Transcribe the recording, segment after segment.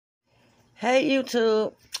Hey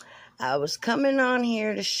YouTube, I was coming on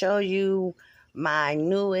here to show you my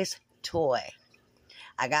newest toy.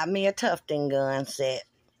 I got me a tufting gun set.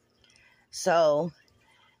 So,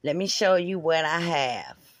 let me show you what I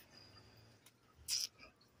have.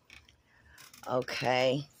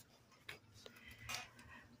 Okay.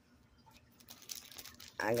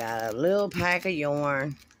 I got a little pack of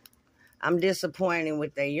yarn. I'm disappointed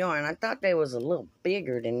with the yarn. I thought they was a little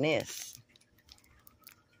bigger than this.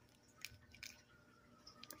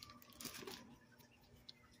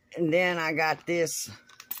 And then I got this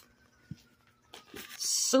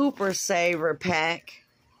Super Saver pack.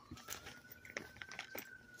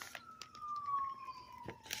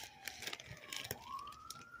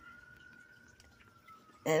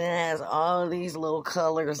 And it has all these little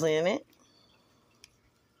colors in it.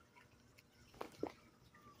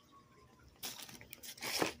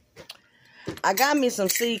 I got me some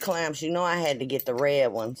C-clamps. You know I had to get the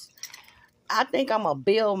red ones. I think I'm going to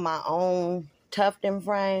build my own tufting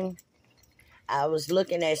frame. I was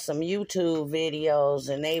looking at some YouTube videos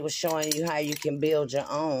and they were showing you how you can build your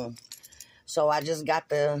own. So I just got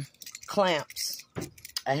the clamps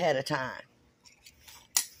ahead of time.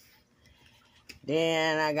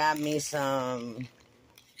 Then I got me some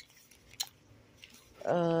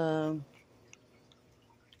they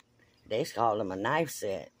call them a knife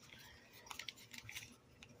set.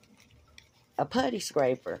 A putty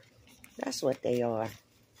scraper. That's what they are.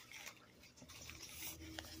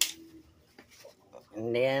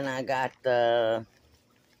 And then I got the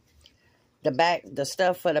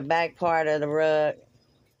stuff for the back part of the rug.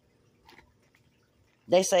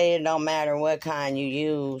 They say it don't matter what kind you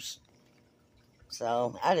use.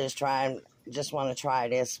 So I just want to try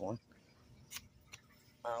this one.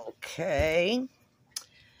 Okay.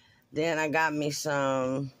 Then I got me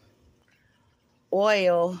some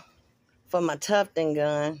oil for my tufting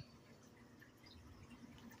gun.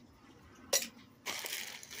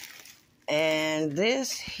 And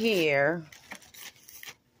this here,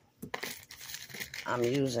 I'm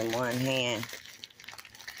using one hand.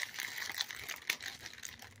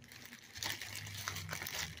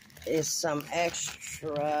 It's some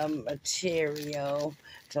extra material.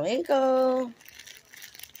 Twinkle,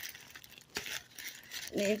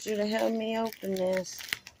 need you to help me open this.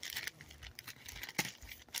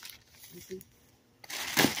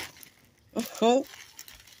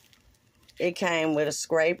 It came with a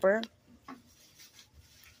scraper.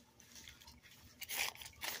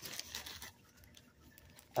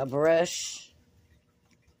 A brush.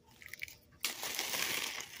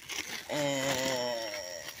 And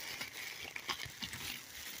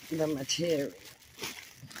the material.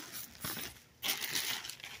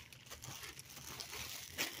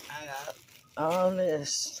 I got all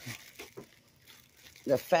this.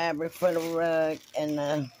 The fabric for the rug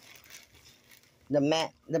and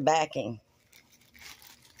the backing.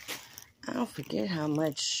 I don't forget how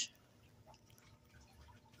much.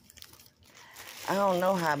 I don't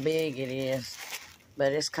know how big it is,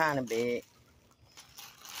 but it's kind of big.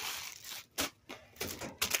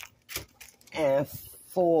 And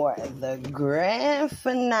for the grand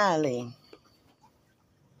finale,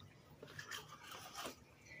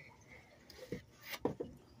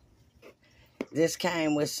 this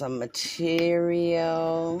came with some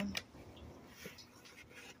material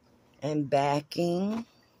and backing.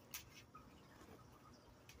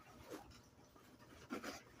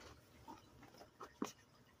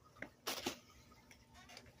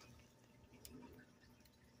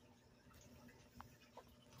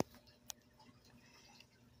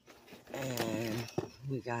 And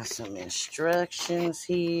we got some instructions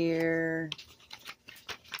here.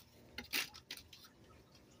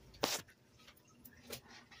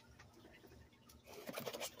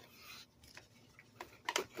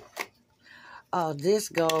 Oh, this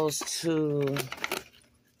goes to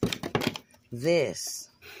this.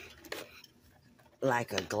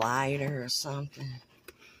 Like a glider or something.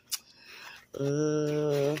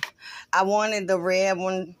 I wanted the red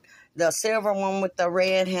one, the silver one with the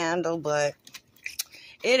red handle, but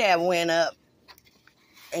it had went up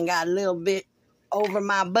and got a little bit over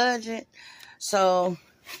my budget. So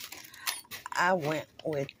I went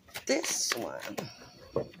with this one.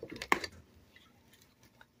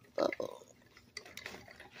 Uh-oh.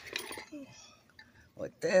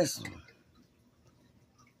 With this one.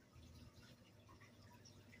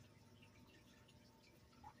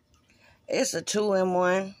 It's a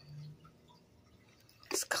 2-in-1.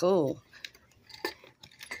 It's cool.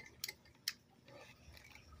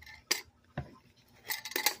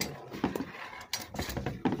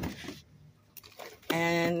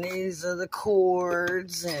 And these are the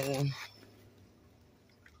cords and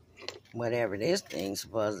whatever this thing's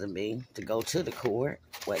supposed to be, to go to the court,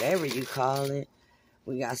 whatever you call it.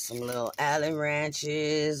 We got some little Allen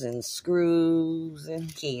wrenches and screws in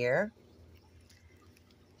here.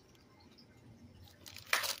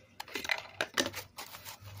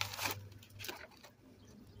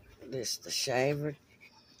 This the shaver.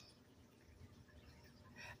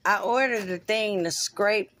 I ordered a thing to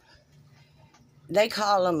scrape. They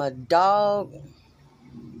call them a dog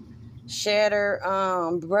shedder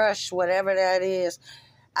brush, whatever that is.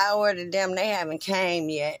 I ordered them. They haven't came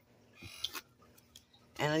yet.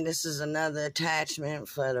 And this is another attachment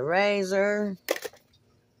for the razor.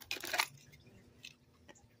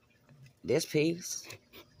 This piece.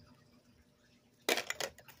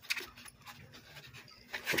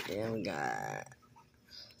 Then we got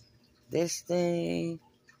this thing.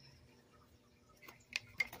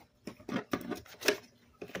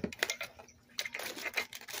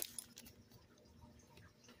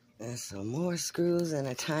 And some more screws and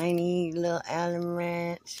a tiny little Allen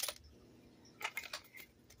wrench.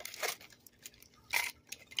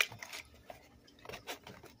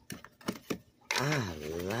 I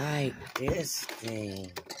like this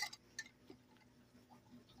thing.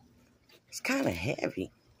 It's kind of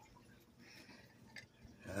heavy.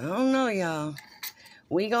 I don't know, y'all.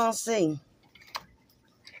 We gonna see.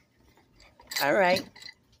 All right.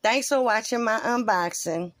 Thanks for watching my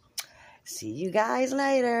unboxing. See you guys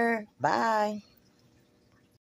later. Bye.